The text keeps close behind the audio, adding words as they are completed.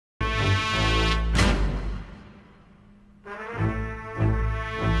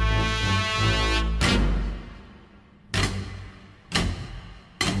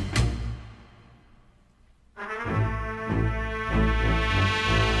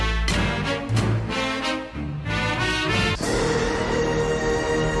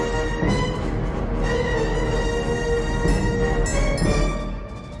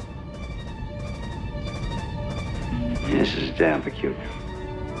Damn peculiar.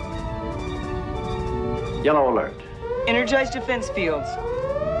 Yellow alert. Energize defense fields.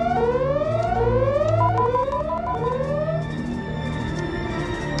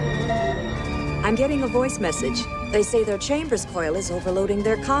 I'm getting a voice message. They say their chambers coil is overloading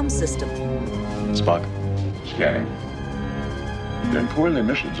their comm system. Spock. Scanning. Their coil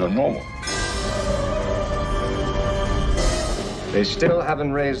emissions are normal. They still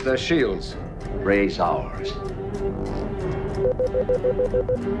haven't raised their shields. Raise ours.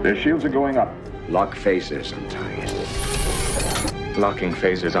 Their shields are going up. Lock phasers on target. Locking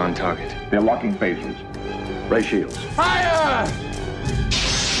phasers on target. They're locking phasers. Raise shields. Fire!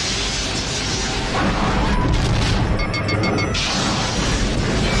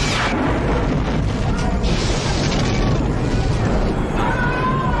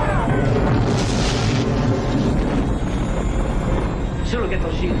 Sure, get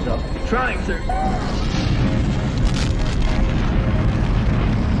those shields up. Trying, sir.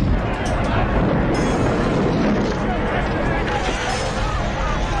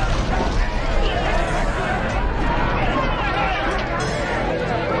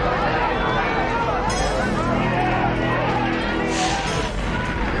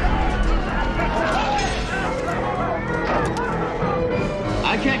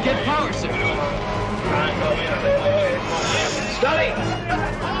 I can't get power, sir. Scotty!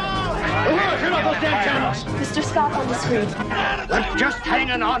 Turn off those damn channels! Mr. Scott on the screen. We're just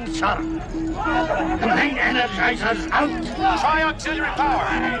hanging on, sir. The main energizer's out. Try auxiliary power.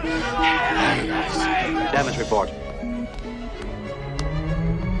 Damage report.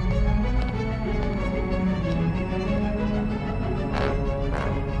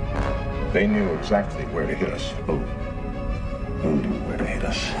 They knew exactly where to hit us. Who knew where to hit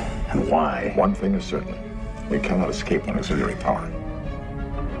us? And why? One thing is certain. We cannot escape on auxiliary power.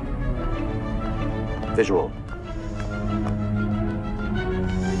 Visual.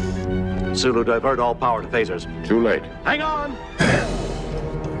 Zulu, divert all power to phasers. Too late. Hang on!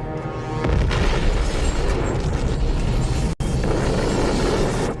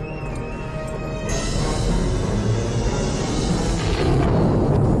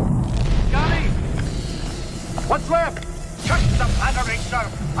 Scotty! What's left? Just the battery, sir.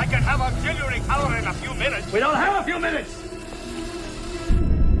 I can have auxiliary power in a few minutes. We don't have a few minutes!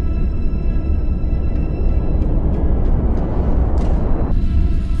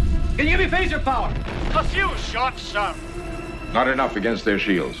 Can you give me phaser power? A few shots, sir. Not enough against their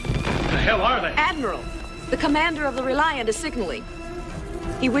shields. The hell are they? Admiral, the commander of the Reliant is signaling.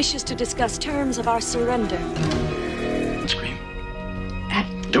 He wishes to discuss terms of our surrender. Scream.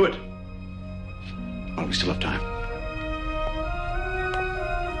 Do it. While we still have time.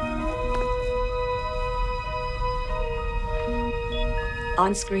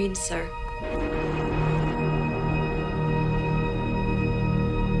 On screen, sir.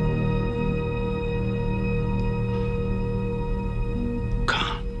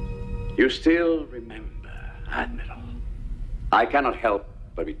 You still remember, Admiral. I cannot help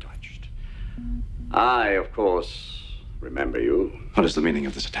but be touched. I, of course, remember you. What is the meaning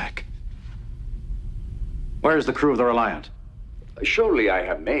of this attack? Where is the crew of the Reliant? Surely I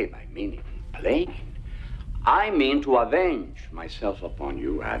have made my meaning plain. I mean to avenge myself upon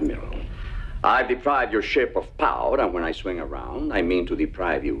you, Admiral. I've deprived your ship of power, and when I swing around, I mean to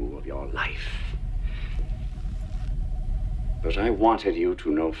deprive you of your life. But I wanted you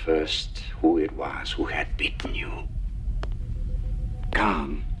to know first who it was who had beaten you.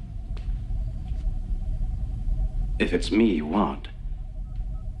 Khan. If it's me you want,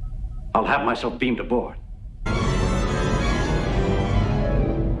 I'll have myself beamed aboard.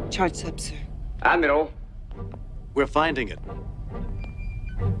 Chart sub, sir. Admiral. We're finding it.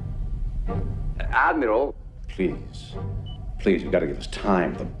 Admiral. Please. Please, you've got to give us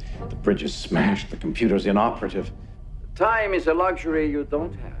time. The bridge is smashed. The computer's inoperative. Time is a luxury you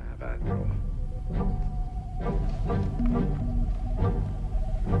don't have, Admiral.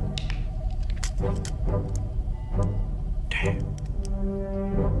 Damn.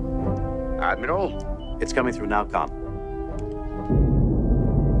 Admiral? It's coming through now, Con.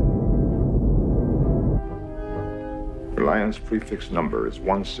 Reliance prefix number is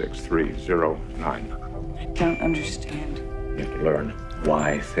 16309. I don't understand. You have to learn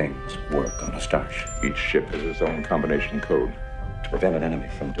why things work on a starship. Each ship has its own combination code. To prevent an enemy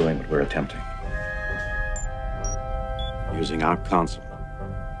from doing what we're attempting. Using our console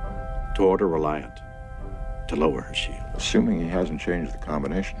to order Reliant to lower her shield. Assuming he hasn't changed the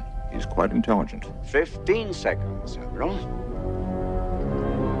combination, he's quite intelligent. 15 seconds, Admiral.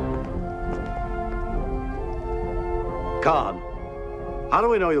 Con, how do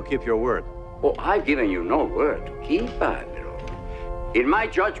we know you'll keep your word? Oh, I've given you no word to keep, Admiral. In my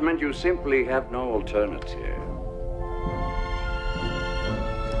judgment, you simply have no alternative.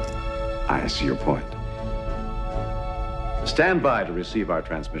 I see your point. Stand by to receive our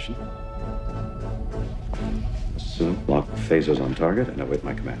transmission. Assume lock phasers on target and await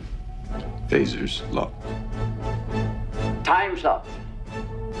my command. Phasers locked. Time's up,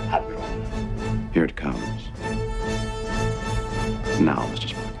 Admiral. Here it comes. Now,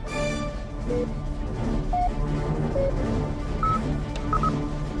 Mr. Spock.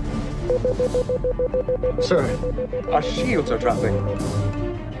 Sir, our shields are dropping.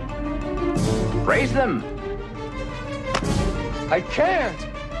 Raise them. I can't!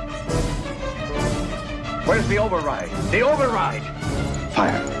 Where's the override? The override!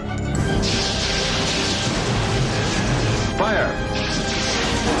 Fire. Fire!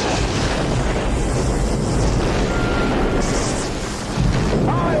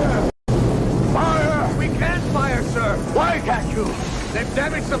 Fire! Fire! We can't fire, sir! Why can't you? They've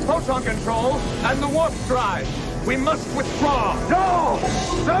damaged the photon control and the warp drive. We must withdraw. No!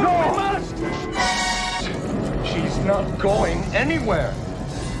 Sir, we must! She's not going anywhere.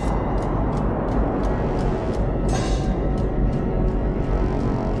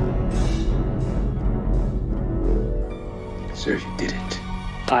 Sir, you did it.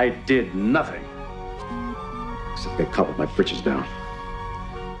 I did nothing. Except get caught with my britches down.